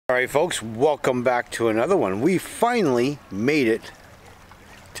All right, folks, welcome back to another one. We finally made it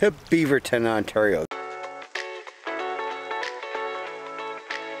to Beaverton, Ontario.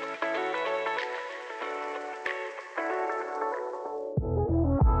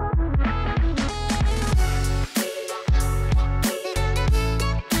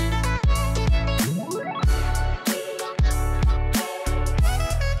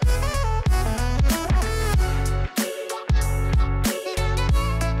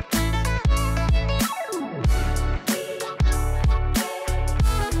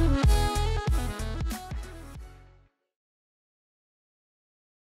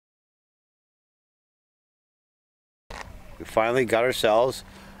 We finally got ourselves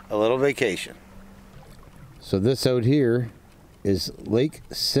a little vacation. So this out here is Lake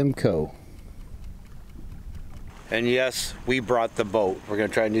Simcoe. And yes, we brought the boat. We're gonna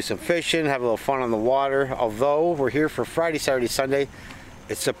try and do some fishing, have a little fun on the water. Although we're here for Friday, Saturday, Sunday,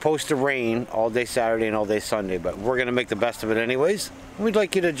 it's supposed to rain all day Saturday and all day Sunday, but we're gonna make the best of it anyways. We'd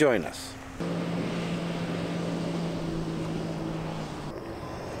like you to join us.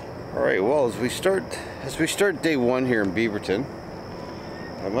 All right, well, as we start day one here in Beaverton,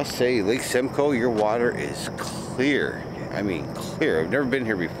 I must say, Lake Simcoe, your water is clear. I mean, clear. I've never been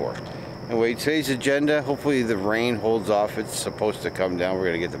here before. Anyway, today's agenda, hopefully the rain holds off. It's supposed to come down. We're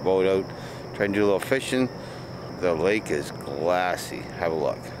gonna get the boat out, try and do a little fishing. The lake is glassy. Have a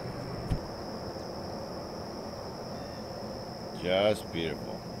look. Just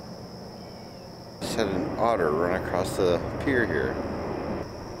beautiful. Just had an otter run across the pier here.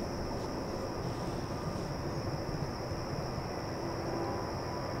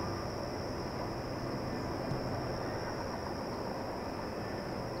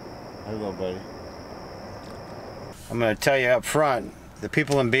 Hello, buddy. I'm going to tell you up front, the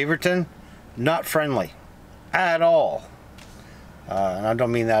people in Beaverton, not friendly at all. And I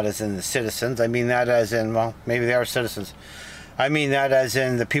don't mean that as in the citizens. I mean that as in, well, maybe they are citizens. I mean that as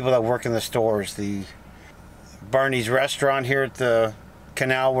in the people that work in the stores. The Barney's restaurant here at the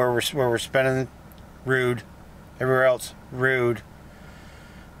canal where we're spending, rude. Everywhere else, rude.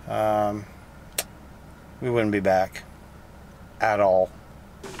 We wouldn't be back at all.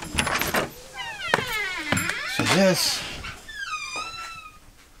 So this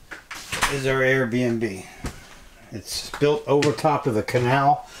is our Airbnb. It's built over top of the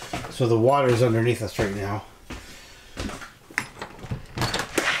canal, so the water is underneath us right now.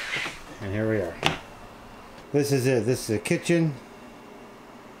 And here we are. This is it. This is the kitchen.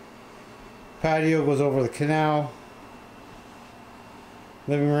 Patio goes over the canal.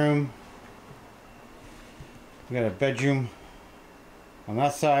 Living room. We got a bedroom on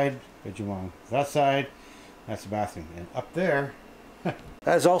that side, bedroom on that side. That's the bathroom. And up there,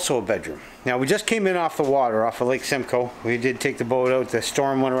 that is also a bedroom. Now, we just came in off the water, off of Lake Simcoe. We did take the boat out. The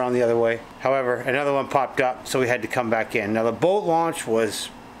storm went around the other way. However, another one popped up, so we had to come back in. Now, the boat launch was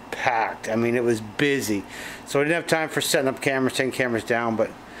packed. I mean, it was busy. So we didn't have time for setting up cameras, taking cameras down,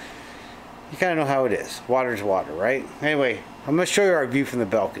 but you kind of know how it is. Water's water, right? Anyway, I'm going to show you our view from the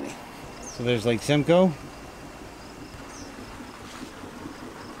balcony. So there's Lake Simcoe.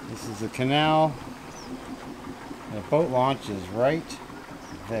 This is the canal. The boat launch is right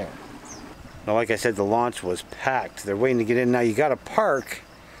there. Now, like I said, the launch was packed. They're waiting to get in. Now, you got to park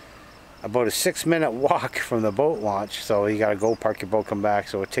about a 6-minute walk from the boat launch. So you got to go park your boat, come back.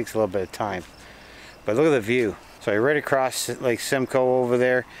 So it takes a little bit of time. But look at the view. So you're right across Lake Simcoe over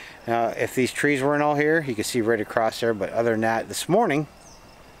there. Now, if these trees weren't all here, you can see right across there. But other than that, this morning,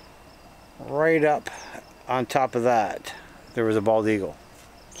 right up on top of that, there was a bald eagle.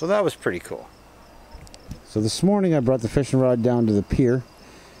 So that was pretty cool. So this morning I brought the fishing rod down to the pier,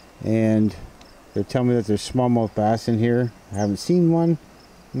 and they're telling me that there's smallmouth bass in here. I haven't seen one,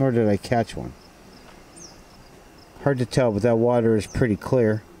 nor did I catch one. Hard to tell, but that water is pretty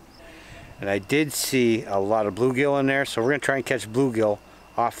clear. And I did see a lot of bluegill in there, so we're going to try and catch bluegill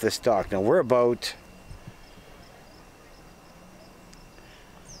off this dock. Now we're about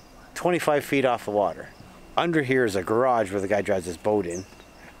 25 feet off the water. Under here is a garage where the guy drives his boat in,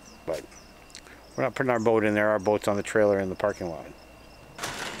 but we're not putting our boat in there. Our boat's on the trailer in the parking lot.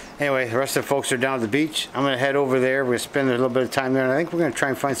 Anyway, the rest of the folks are down at the beach. I'm going to head over there. We're going to spend a little bit of time there, and I think we're going to try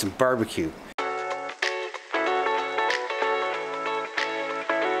and find some barbecue.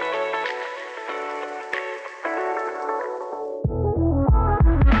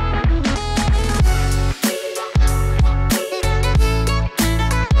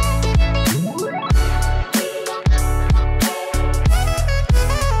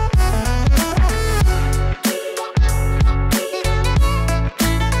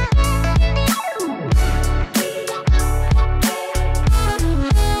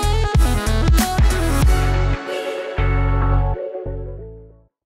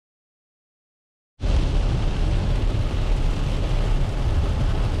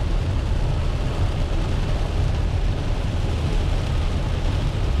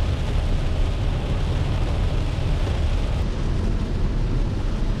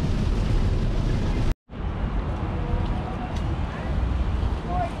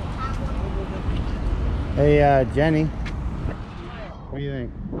 Hey, Jenny. What do you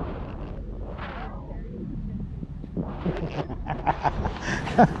think?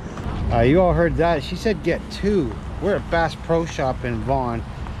 You all heard that. She said get 2. We're at Bass Pro Shop in Vaughan.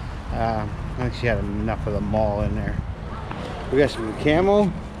 I think she had enough of the mall in there. We got some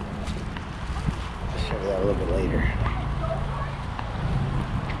camo. I'll show you that a little bit later.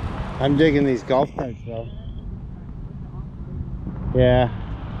 I'm digging these golf carts though. Yeah.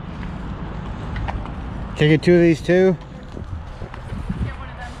 Can I get 2 of these too? Get one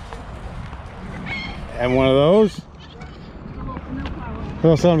of them. And one of those?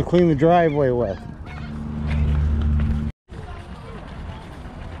 Throw something to clean the driveway with.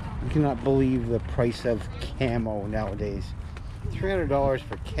 You cannot believe the price of camo nowadays. $300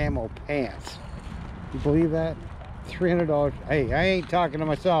 for camo pants. You believe that? $300. Hey, I ain't talking to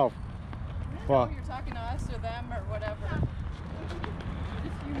myself. Well, you're talking to us or them or whatever.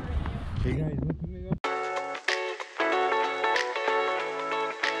 Just humoring you. You guys listen to me though?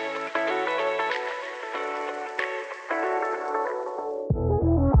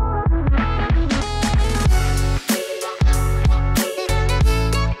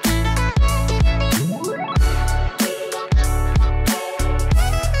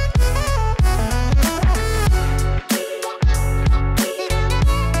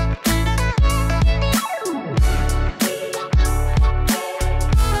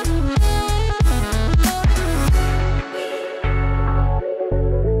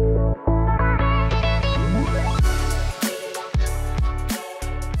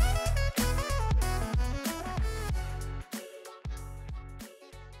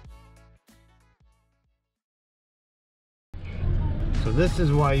 So this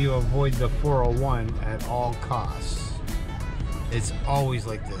is why you avoid the 401 at all costs. It's always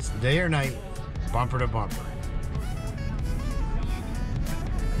like this, day or night, bumper to bumper.